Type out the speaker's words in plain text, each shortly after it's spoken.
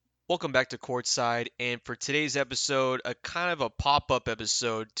Welcome back to Courtside, and for today's episode, a kind of a pop-up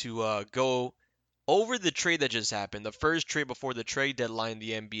episode to go over the trade that just happened. The first trade before the trade deadline in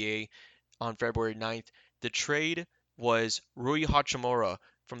the NBA on February 9th. The trade was Rui Hachimura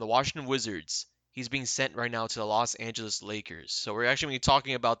from the Washington Wizards. He's being sent right now to the Los Angeles Lakers. So we're actually going to be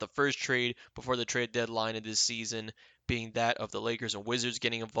talking about the first trade before the trade deadline of this season, being that of the Lakers and Wizards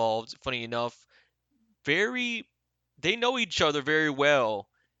getting involved. Funny enough, very they know each other very well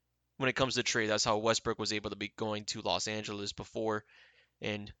when it comes to trade. That's how Westbrook was able to be going to Los Angeles before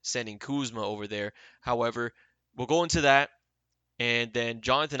and sending Kuzma over there. However, we'll go into that. And then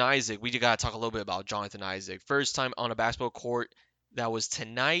Jonathan Isaac, we got to talk a little bit about Jonathan Isaac. First time on a basketball court, that was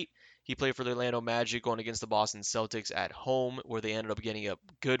tonight. He played for the Orlando Magic going against the Boston Celtics at home, where they ended up getting a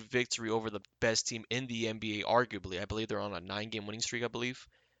good victory over the best team in the NBA, arguably. I believe they're on a 9-game winning streak, I believe.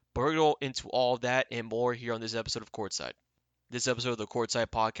 But we're going to go into all of that and more here on this episode of Courtside. This episode of the Courtside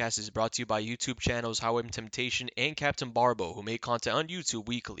Podcast is brought to you by YouTube channels Highway Temptation and Captain Barbo, who make content on YouTube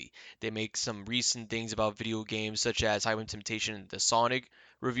weekly. They make some recent things about video games, such as Highway Temptation and the Sonic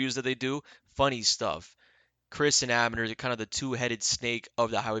reviews that they do. Funny stuff. Chris and Abner are kind of the two-headed snake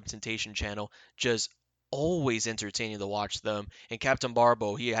of the Highway Temptation channel, just always entertaining to watch them. And Captain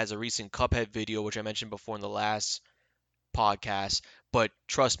Barbo, he has a recent Cuphead video, which I mentioned before in the last podcast, but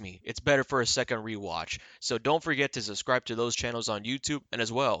trust me, it's better for a second rewatch. So don't forget to subscribe to those channels on YouTube and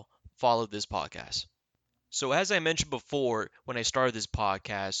as well follow this podcast. So as I mentioned before when I started this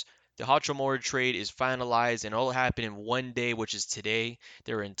podcast, the Hachimura trade is finalized and it'll happen in one day, which is today.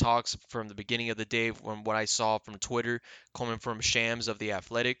 They're in talks from the beginning of the day from what I saw from Twitter, coming from Shams of The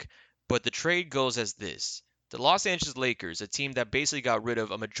Athletic. But the trade goes as this. The Los Angeles Lakers, a team that basically got rid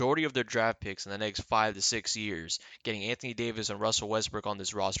of a majority of their draft picks in the next 5 to 6 years, getting Anthony Davis and Russell Westbrook on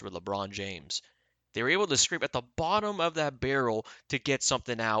this roster with LeBron James. They were able to scrape at the bottom of that barrel to get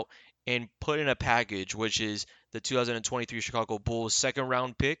something out and put in a package, which is the 2023 Chicago Bulls second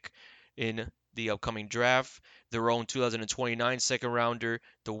round pick in the upcoming draft, their own 2029 second rounder,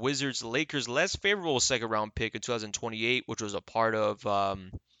 the Wizards Lakers less favorable second round pick in 2028, which was a part of,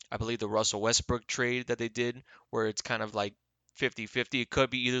 I believe, the Russell Westbrook trade that they did, where it's kind of like 50-50. It could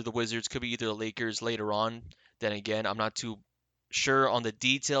be either the Wizards, could be either the Lakers later on. Then again, I'm not too sure on the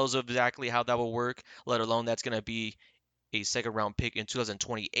details of exactly how that will work, let alone that's going to be a second round pick in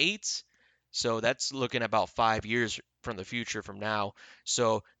 2028. So that's looking about 5 years from the future from now.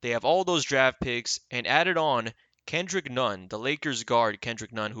 So they have all those draft picks and added on Kendrick Nunn, the Lakers guard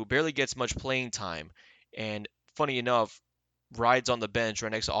Kendrick Nunn, who barely gets much playing time. And funny enough, rides on the bench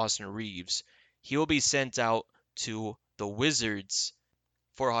right next to Austin Reeves. He will be sent out to the Wizards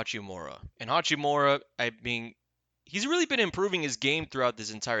for Hachimura. And Hachimura, I mean, he's really been improving his game throughout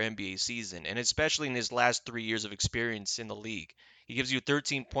this entire NBA season, and especially in his last 3 years of experience in the league. He gives you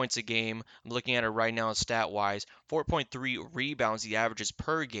 13 points a game. I'm looking at it right now stat wise. 4.3 rebounds he averages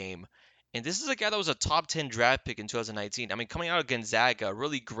per game. And this is a guy that was a top 10 draft pick in 2019. I mean, coming out of Gonzaga, a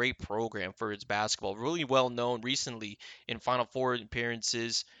really great program for its basketball. Really well known recently in Final Four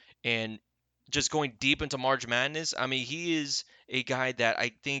appearances and just going deep into March Madness. I mean, he is a guy that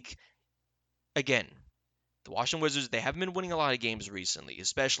I think, again, the Washington Wizards, they haven't been winning a lot of games recently,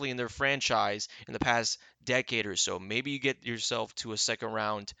 especially in their franchise in the past decade or so. Maybe you get yourself to a second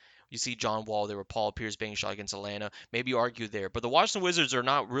round. You see John Wall there with Paul Pierce being shot against Atlanta. Maybe you argue there. But the Washington Wizards are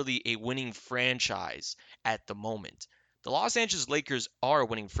not really a winning franchise at the moment. The Los Angeles Lakers are a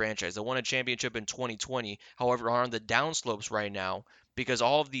winning franchise. They won a championship in 2020, however, are on the downslopes right now because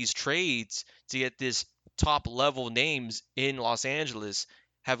all of these trades to get this top level names in Los Angeles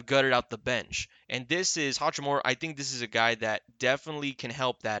have gutted out the bench. And this is Hachimura. I think this is a guy that definitely can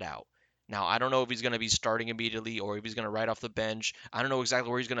help that out. Now, I don't know if he's going to be starting immediately or if he's going to ride off the bench. I don't know exactly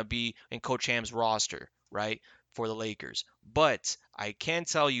where he's going to be in Coach Ham's roster, right, for the Lakers. But I can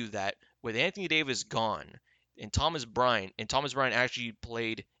tell you that with Anthony Davis gone and Thomas Bryant actually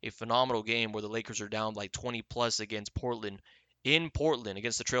played a phenomenal game where the Lakers are down like 20 plus against Portland, in Portland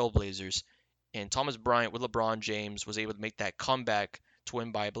against the Trailblazers. And Thomas Bryant with LeBron James was able to make that comeback to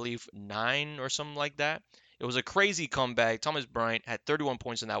win by, I believe, 9 or something like that. It was a crazy comeback. Thomas Bryant had 31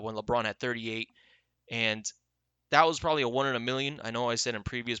 points in that one. LeBron had 38. And that was probably a one in a million. I know I said in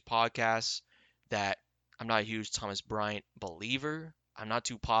previous podcasts that I'm not a huge Thomas Bryant believer. I'm not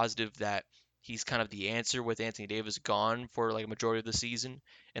too positive that he's kind of the answer with Anthony Davis gone for like a majority of the season.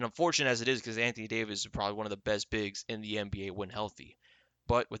 And unfortunate as it is because Anthony Davis is probably one of the best bigs in the NBA when healthy.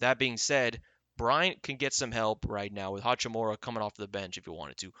 But with that being said, Bryant can get some help right now with Hachimura coming off the bench if you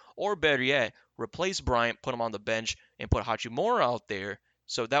wanted to. Or better yet, replace Bryant, put him on the bench, and put Hachimura out there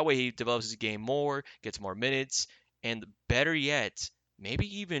so that way he develops his game more, gets more minutes, and better yet,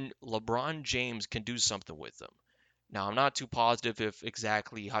 maybe even LeBron James can do something with them. Now, I'm not too positive if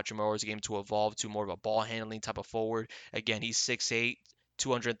exactly Hachimura's game to evolve to more of a ball handling type of forward. Again, he's 6'8",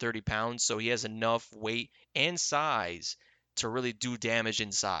 230 pounds, so he has enough weight and size to really do damage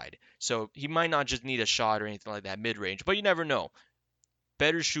inside. So he might not just need a shot or anything like that mid range, but you never know.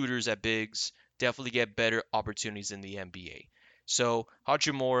 Better shooters at bigs definitely get better opportunities in the NBA. So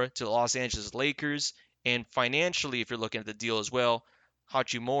Hachimura to the Los Angeles Lakers, and financially, if you're looking at the deal as well,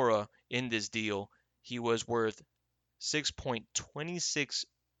 Hachimura in this deal, he was worth $6.26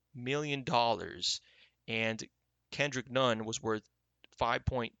 million, and Kendrick Nunn was worth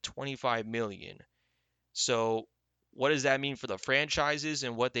 $5.25 million. So, what does that mean for the franchises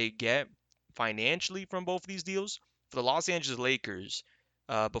and what they get financially from both of these deals? For the Los Angeles Lakers,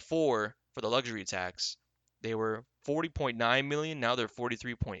 before for the luxury tax, they were 40.9 million. Now they're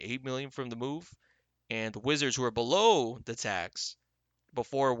 43.8 million from the move. And the Wizards, who are below the tax,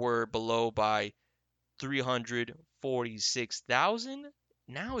 before were below by 346,000.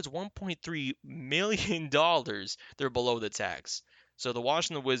 Now it's $1.3 million dollars they're below the tax. So the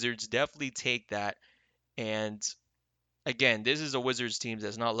Washington Wizards definitely take that. And again, this is a Wizards team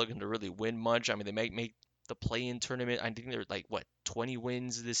that's not looking to really win much. I mean, they might make the play-in tournament. I think they're like what, 20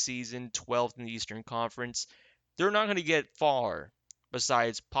 wins this season, 12th in the Eastern Conference. They're not going to get far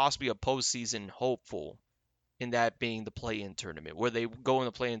besides possibly a postseason hopeful, in that being the play-in tournament, where they go in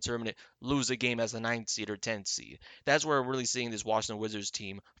the play-in tournament, lose a game as the ninth seed or 10th seed. That's where I'm really seeing this Washington Wizards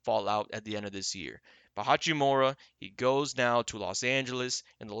team fall out at the end of this year. But Hachimura, he goes now to Los Angeles,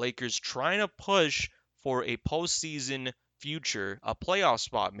 and the Lakers trying to push for a postseason future, a playoff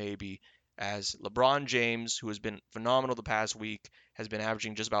spot maybe, as LeBron James, who has been phenomenal the past week, has been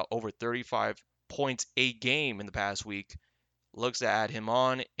averaging just about over 35 points a game in the past week, looks to add him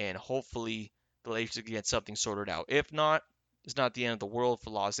on, and hopefully the Lakers can get something sorted out. If not, it's not the end of the world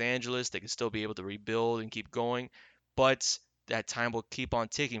for Los Angeles. They can still be able to rebuild and keep going, but that time will keep on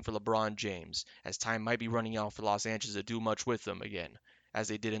ticking for LeBron James, as time might be running out for Los Angeles to do much with them again, as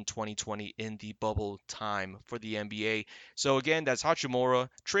they did in 2020 in the bubble time for the NBA. So again, that's Hachimura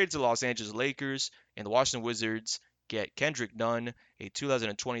traded to the Los Angeles Lakers, and the Washington Wizards get Kendrick Nunn, a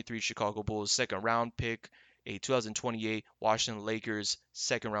 2023 Chicago Bulls second round pick, a 2028 Washington Lakers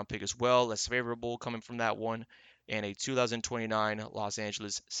second round pick as well, less favorable coming from that one, and a 2029 Los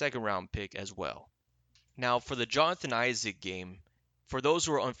Angeles second round pick as well. Now, for the Jonathan Isaac game, for those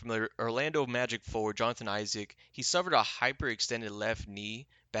who are unfamiliar, Orlando Magic forward Jonathan Isaac, he suffered a hyperextended left knee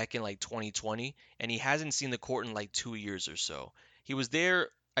back in like 2020, and he hasn't seen the court in like 2 years or so. He was there,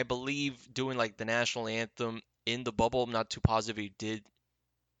 I believe, doing like the national anthem in the bubble. I'm not too positive he did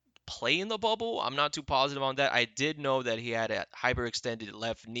play in the bubble. I'm not too positive on that. I did know that he had a hyperextended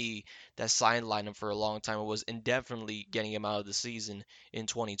left knee that sidelined him for a long time and was indefinitely getting him out of the season in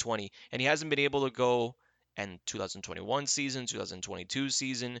 2020. And he hasn't been able to go in 2021 season, 2022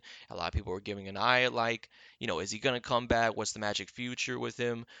 season. A lot of people were giving an eye at like, is he going to come back? What's the Magic future with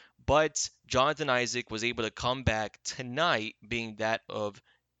him? But Jonathan Isaac was able to come back tonight, being that of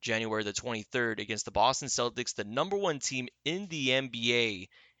January the 23rd against the Boston Celtics, the number one team in the NBA,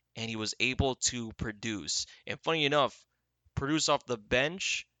 and he was able to produce. And funny enough, produce off the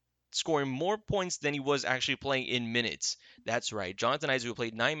bench, scoring more points than he was actually playing in minutes. That's right. Jonathan Isaac, who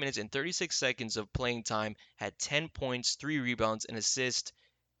played 9 minutes and 36 seconds of playing time, had 10 points, 3 rebounds, and assist.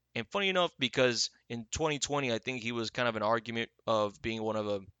 And funny enough, because in 2020, I think he was kind of an argument of being one of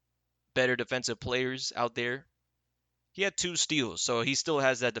the better defensive players out there. He had 2 steals, so he still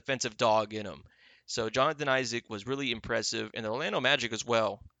has that defensive dog in him. So Jonathan Isaac was really impressive, and the Orlando Magic as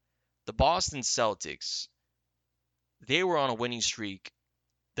well. The Boston Celtics, they were on a winning streak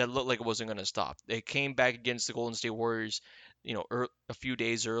that looked like it wasn't going to stop. They came back against the Golden State Warriors, a few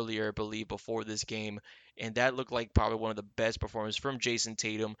days earlier, I believe, before this game, and that looked like probably one of the best performances from Jason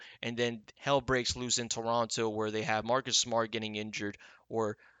Tatum. And then hell breaks loose in Toronto, where they have Marcus Smart getting injured,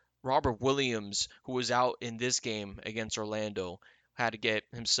 or Robert Williams, who was out in this game against Orlando, had to get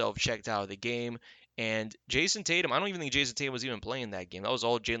himself checked out of the game. And Jason Tatum, I don't even think Jason Tatum was even playing that game. That was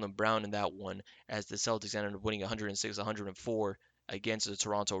all Jaylen Brown in that one, as the Celtics ended up winning 106-104 against the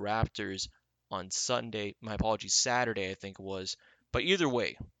Toronto Raptors on Sunday. My apologies, Saturday, I think it was. But either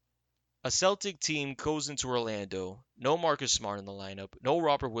way, a Celtic team goes into Orlando. No Marcus Smart in the lineup, no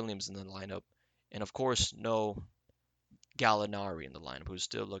Robert Williams in the lineup, and of course, no Gallinari in the lineup, who's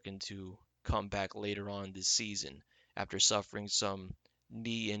still looking to come back later on this season after suffering some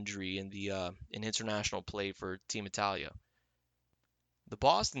knee injury in international play for Team Italia. The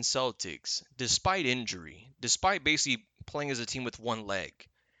Boston Celtics, despite injury, despite basically playing as a team with one leg,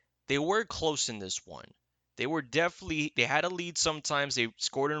 they were close in this one. they had a lead sometimes, they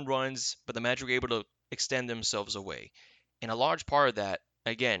scored in runs, but the Magic were able to extend themselves away. And a large part of that,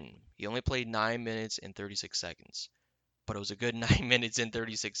 again, he only played 9 minutes and 36 seconds, but it was a good 9 minutes and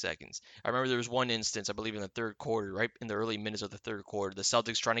 36 seconds. I remember there was one instance, I believe in the third quarter, right in the early minutes of the third quarter, the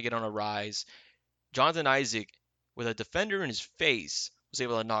Celtics trying to get on a rise. Jonathan Isaac, with a defender in his face, was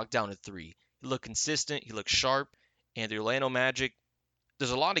able to knock down a three. He looked consistent, he looked sharp, and the Orlando Magic,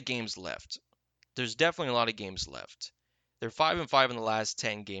 there's a lot of games left. There's definitely a lot of games left. They're 5-5 in the last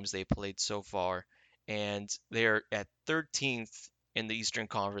 10 games they played so far, and they're at 13th in the Eastern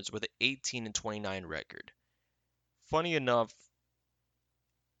Conference with an 18-29 record. Funny enough,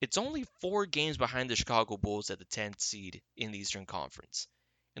 it's only 4 games behind the Chicago Bulls at the 10th seed in the Eastern Conference.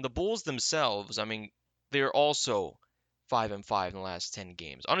 And the Bulls themselves, I mean, they're also 5-5 in the last 10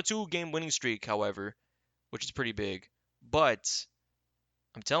 games. On a 2-game winning streak, however, which is pretty big. But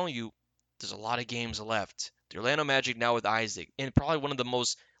I'm telling you, there's a lot of games left. The Orlando Magic now with Isaac, and probably one of the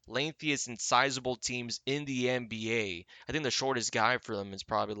most lengthiest and sizable teams in the NBA. I think the shortest guy for them is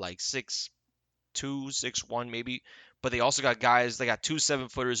probably like 6'2", 6'1", maybe. But they also got guys, they got 2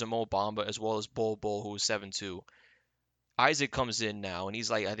 7-footers in Mo Bamba as well as Bol Bol, who is 7'2". Isaac comes in now, and he's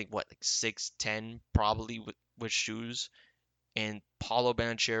like, I think, what, like 6'10", probably with shoes. And Paulo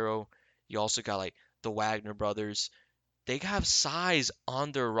Banchero, you also got like the Wagner brothers. They have size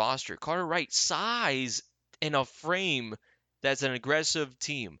on their roster. Carter Wright, size in a frame that's an aggressive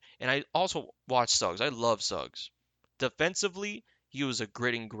team. And I also watch Suggs. I love Suggs. Defensively, he was a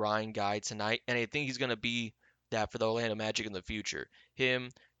grit and grind guy tonight, and I think he's going to be that for the Orlando Magic in the future. Him,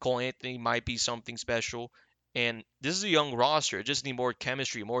 Cole Anthony might be something special. And this is a young roster. It just need more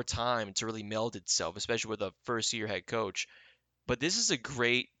chemistry, more time to really meld itself, especially with a first year head coach. But this is a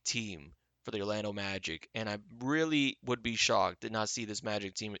great team for the Orlando Magic, and I really would be shocked to not see this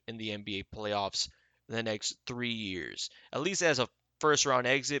Magic team in the NBA playoffs in the next 3 years. At least as a first round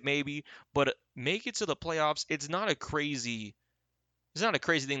exit, maybe, but make it to the playoffs. It's not a crazy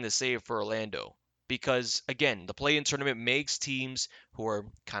thing to say for Orlando because again, the play-in tournament makes teams who are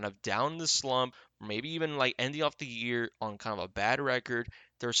kind of down in the slump, or maybe even like ending off the year on kind of a bad record,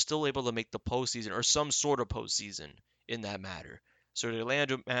 they're still able to make the postseason or some sort of postseason in that matter. So the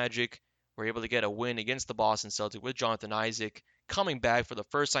Orlando Magic were able to get a win against the Boston Celtics with Jonathan Isaac coming back for the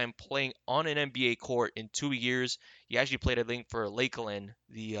first time playing on an NBA court in 2 years. He actually played, I think, for Lakeland,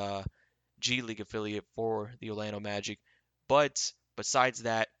 the G League affiliate for the Orlando Magic. But besides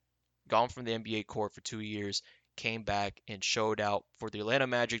that, gone from the NBA court for 2 years, came back and showed out for the Atlanta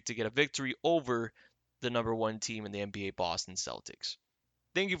Magic to get a victory over the number one team in the NBA, Boston Celtics.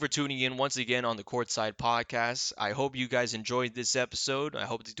 Thank you for tuning in once again on the Courtside Podcast. I hope you guys enjoyed this episode. I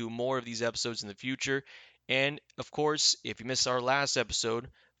hope to do more of these episodes in the future. And of course, if you missed our last episode,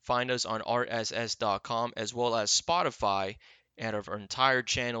 find us on rss.com as well as Spotify. And our entire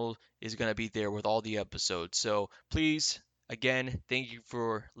channel is going to be there with all the episodes. So please, again, thank you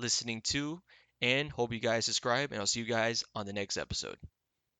for listening to, and hope you guys subscribe. And I'll see you guys on the next episode.